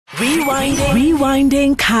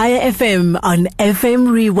Rewinding Kaya FM on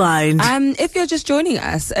FM Rewind. If you're just joining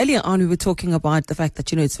us, earlier on we were talking about the fact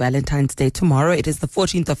that, it's Valentine's Day tomorrow. It is the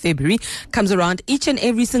 14th of February, comes around each and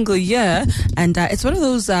every single year. And it's one of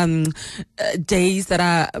those days that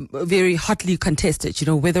are very hotly contested,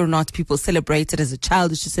 whether or not people celebrate it. As a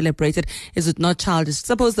child, is it celebrated? Is it not childish? I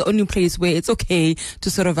suppose the only place where it's okay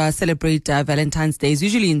to sort of celebrate Valentine's Day is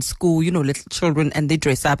usually in school, little children, and they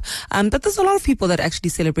dress up. But there's a lot of people that actually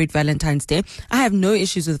celebrate Valentine's Day. I have no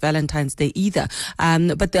issues with Valentine's Day either.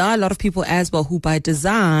 But there are a lot of people as well who by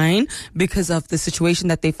design, because of the situation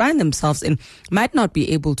that they find themselves in, might not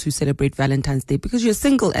be able to celebrate Valentine's Day because you're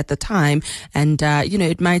single at the time, and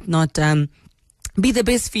it might not be the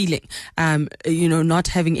best feeling, not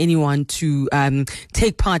having anyone to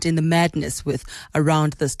take part in the madness with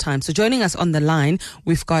around this time. So joining us on the line,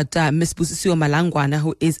 we've got Ms. Busisiwe Malangwane,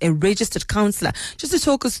 who is a registered councillor, just to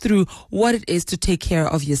talk us through what it is to take care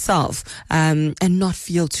of yourself and not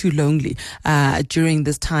feel too lonely during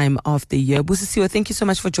this time of the year. Busisiwe, thank you so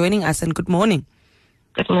much for joining us, and good morning.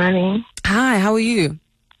 Good morning. Hi, how are you?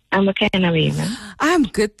 I'm okay, and how are you? I'm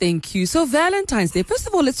good, thank you. So Valentine's Day, first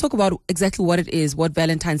of all, let's talk about exactly what it is, what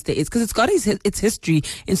Valentine's Day is, because it's got its history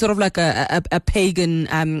in sort of like a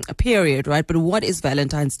pagan period, right? But what is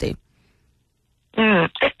Valentine's Day?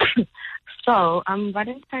 So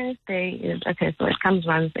Valentine's Day is, so it comes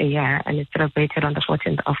once a year, and it's celebrated on the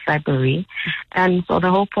 14th of February. And so the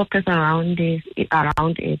whole purpose around it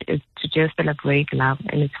is to just celebrate love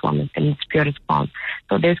in its form, in its purest form.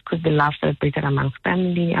 So this could be love celebrated amongst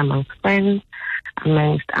family, amongst friends,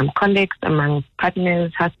 amongst colleagues, among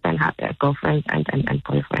partners, husband, girlfriends, and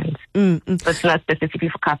boyfriends. So it's not specifically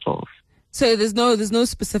for couples. So there's no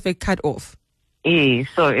specific cut-off. Yeah,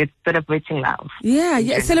 so it's celebrating love. Yeah,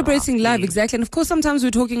 celebrating love, exactly. And of course, sometimes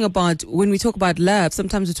when we talk about love,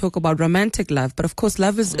 sometimes we talk about romantic love. But of course,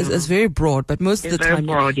 love is very broad. But most of the time,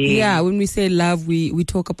 when we say love, we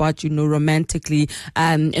talk about, romantically,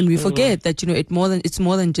 and we forget that, it's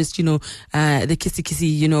more than just, the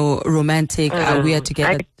kissy, romantic, we are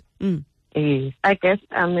together. Yes. I guess,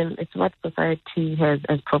 it's what society has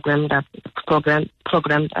programmed us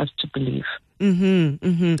to believe.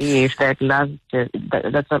 Yes, that love,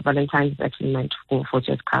 that's what Valentine's is actually meant for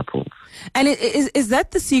just couples. And is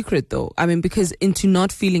that the secret, though? I mean, because into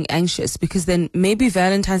not feeling anxious, because then maybe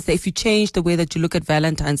Valentine's Day, if you change the way that you look at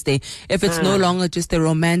Valentine's Day, if it's no longer just a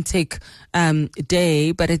romantic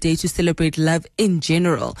day, but a day to celebrate love in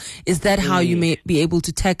general, is that how you may be able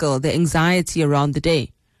to tackle the anxiety around the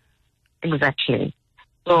day? Exactly.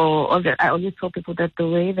 So I always tell people that the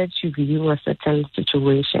way that you view a certain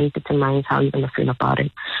situation determines how you're going to feel about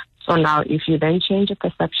it. So now if you then change your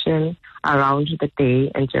perception around the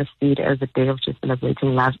day and just see it as a day of just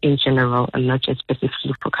celebrating love in general and not just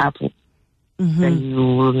specifically for couples, then you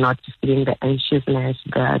will not be feeling the anxiousness,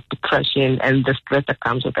 the depression, and the stress that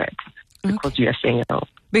comes with it because you are saying it all.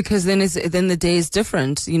 Because then the day is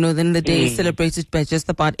different, then the day is celebrated by just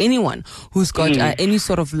about anyone who's got any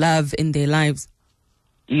sort of love in their lives.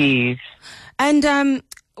 Yes. And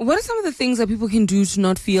what are some of the things that people can do to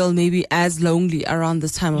not feel maybe as lonely around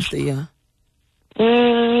this time of the year?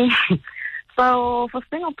 So for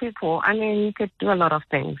single people, you could do a lot of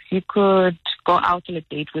things. You could go out on a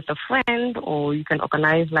date with a friend, or you can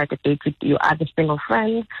organize like a date with your other single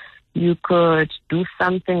friends. You could do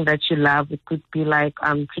something that you love. It could be like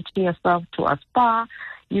treating yourself to a spa.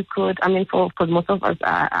 You could, because most of us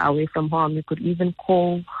are away from home, you could even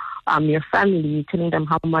call your family, telling them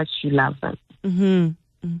how much you love them. And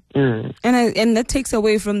that takes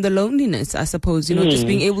away from the loneliness, I suppose, just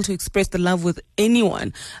being able to express the love with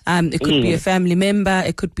anyone. It could be a family member,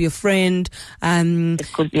 it could be a friend.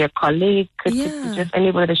 It could be a colleague, it could be just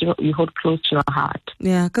anybody that you hold close to your heart.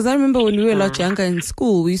 Yeah, because I remember when we were a lot younger in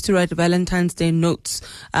school, we used to write Valentine's Day notes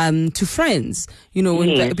to friends.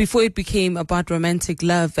 Before it became about romantic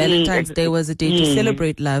love, Valentine's Day was a day to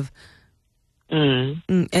celebrate love.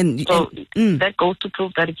 That goes to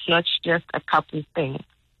prove that it's not just a couple thing.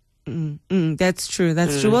 That's true.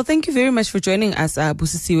 Well, thank you very much for joining us,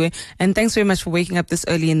 Busisiwe, and thanks very much for waking up this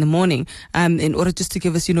early in the morning in order just to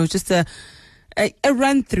give us, just a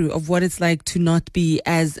run through of what it's like to not be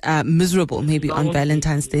as miserable maybe on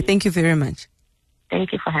Valentine's Day. Thank you very much.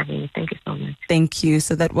 Thank you for having me. Thank you so much. Thank you.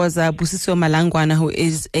 So that was Busisiwe Malangwane, who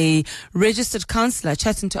is a registered councillor,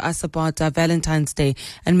 chatting to us about Valentine's Day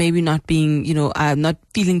and maybe not being, not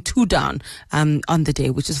feeling too down on the day,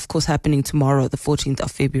 which is, of course, happening tomorrow, the 14th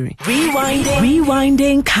of February.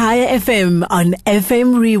 Rewinding Kaya FM on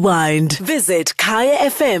FM Rewind. Visit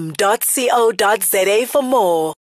kayafm.co.za for more.